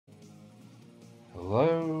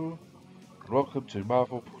Hello, and welcome to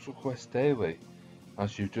Marvel Puzzle Quest Daily.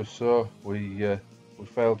 As you just saw, we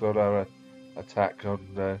failed on our attack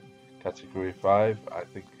on Category 5. I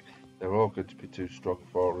think they're all going to be too strong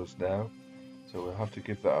for us now, so we'll have to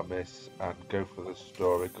give that a miss and go for the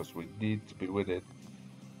story because we need to be winning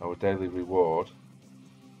our daily reward.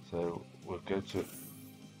 So we'll go to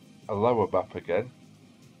a lower map again,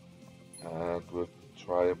 and we'll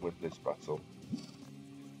try and win this battle.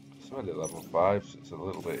 It's only level 5, so it's a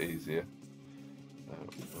little bit easier.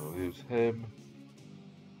 We'll use him,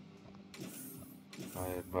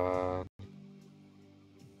 Iron Man,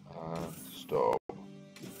 and Storm.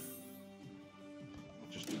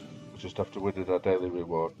 We just have to win in our daily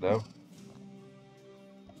reward now,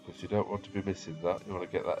 because you don't want to be missing that. You want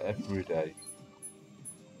to get that every day,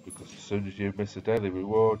 because as soon as you miss a daily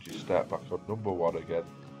reward, you start back on number 1 again.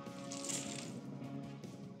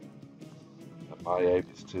 And my aim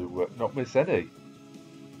is to not miss any,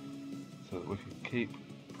 so that we can keep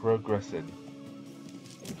progressing.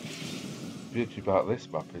 The beauty about this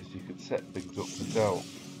map is you can set things up yourself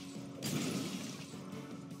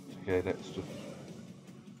to gain extra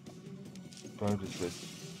bonuses,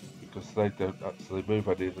 because they don't actually move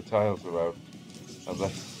any of the tiles around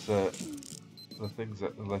unless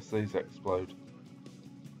unless these explode.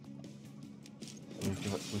 So we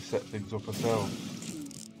can actually set things up ourselves.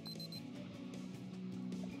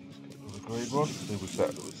 Let's get another green one.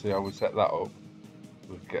 See how we set that up.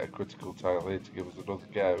 We can get a critical tile here to give us another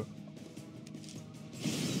go.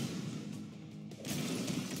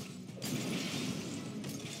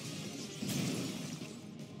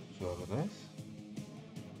 So nice.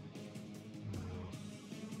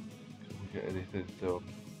 Can we get anything done?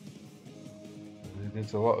 He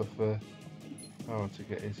needs a lot of power to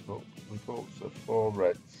get his up. We bought 4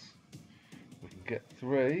 reds. We can get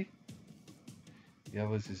 3.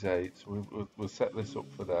 Yellows is 8. So we'll set this up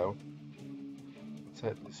for now. We'll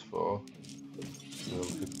take this 4. So we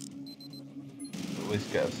can at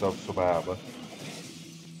least get ourselves some armour.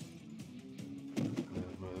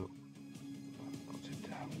 And we'll knock it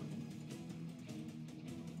down.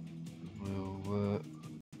 We'll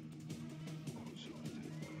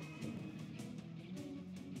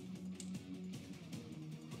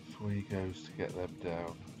 3 goes to get them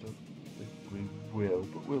down. I don't think we will,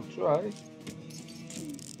 but we'll try. Let's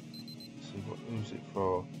see who's it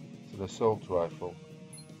for. It's an assault rifle.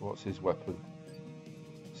 What's his weapon?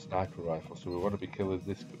 Sniper rifle. So we want to be killing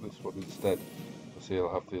this one instead, because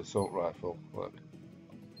he'll have the assault rifle. Look.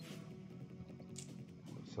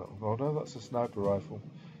 Oh no, that's a sniper rifle.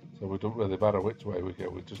 So it doesn't really matter which way we go.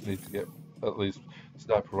 We just need to get at least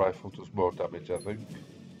sniper rifle does more damage, I think.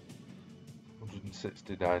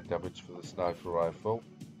 169 damage for the sniper rifle,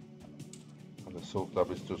 and assault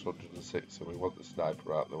damage does 106, so we want the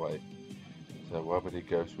sniper out of the way. So how many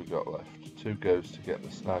goes we got left? 2 goes to get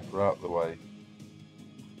the sniper out of the way.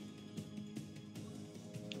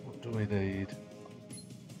 What do we need?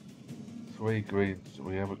 3 greens.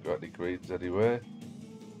 We haven't got any greens anywhere.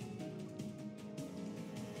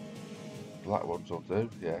 Black ones will do.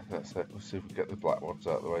 Yeah, that's it. Let's see if we get the black ones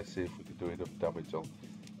out of the way, see if we can do enough damage on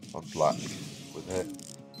black with a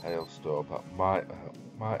hailstorm. That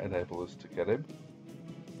might enable us to get him.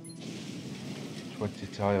 20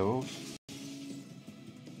 tiles.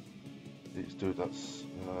 Each dude, it's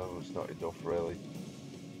not enough really.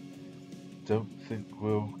 Don't think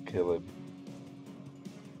we'll kill him.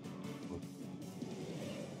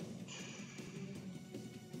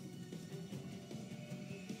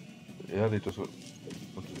 He only does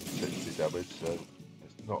 160 damage, so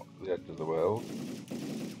it's not the end of the world.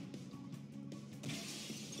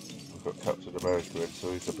 We've got Captain America in,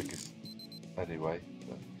 so he's the biggest anyway.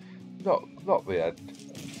 So not the end.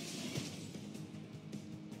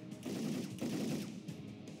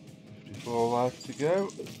 54 life to go.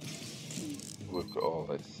 We've got all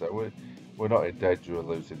this, so we're not in danger of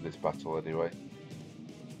losing this battle anyway.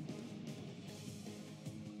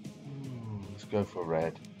 Let's go for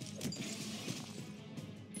red.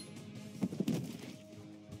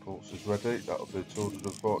 Pulse is ready. That'll do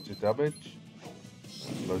 240 damage.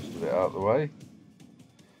 Most of it out of the way.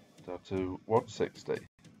 Down to 160.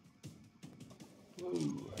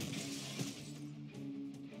 Ooh.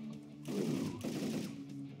 Ooh.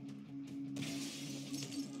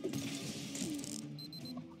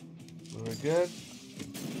 There again.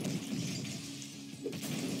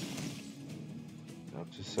 Down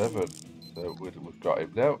to 7. So we've got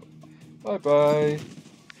him now. Bye bye.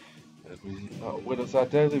 And that'll win us our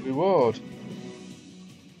daily reward.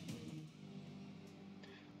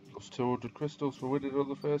 Plus 200 crystals for winning on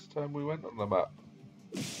the first time we went on the map.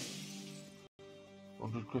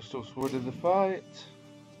 100 crystals for winning the fight.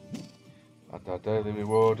 And our daily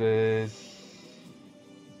reward is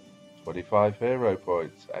 25 hero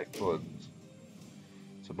points. Excellent.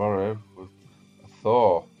 Tomorrow with a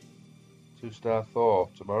Thor. 2-star Thor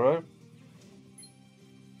tomorrow.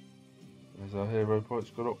 There's our hero points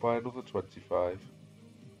gone up by another 25.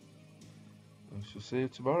 We shall see you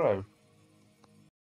tomorrow.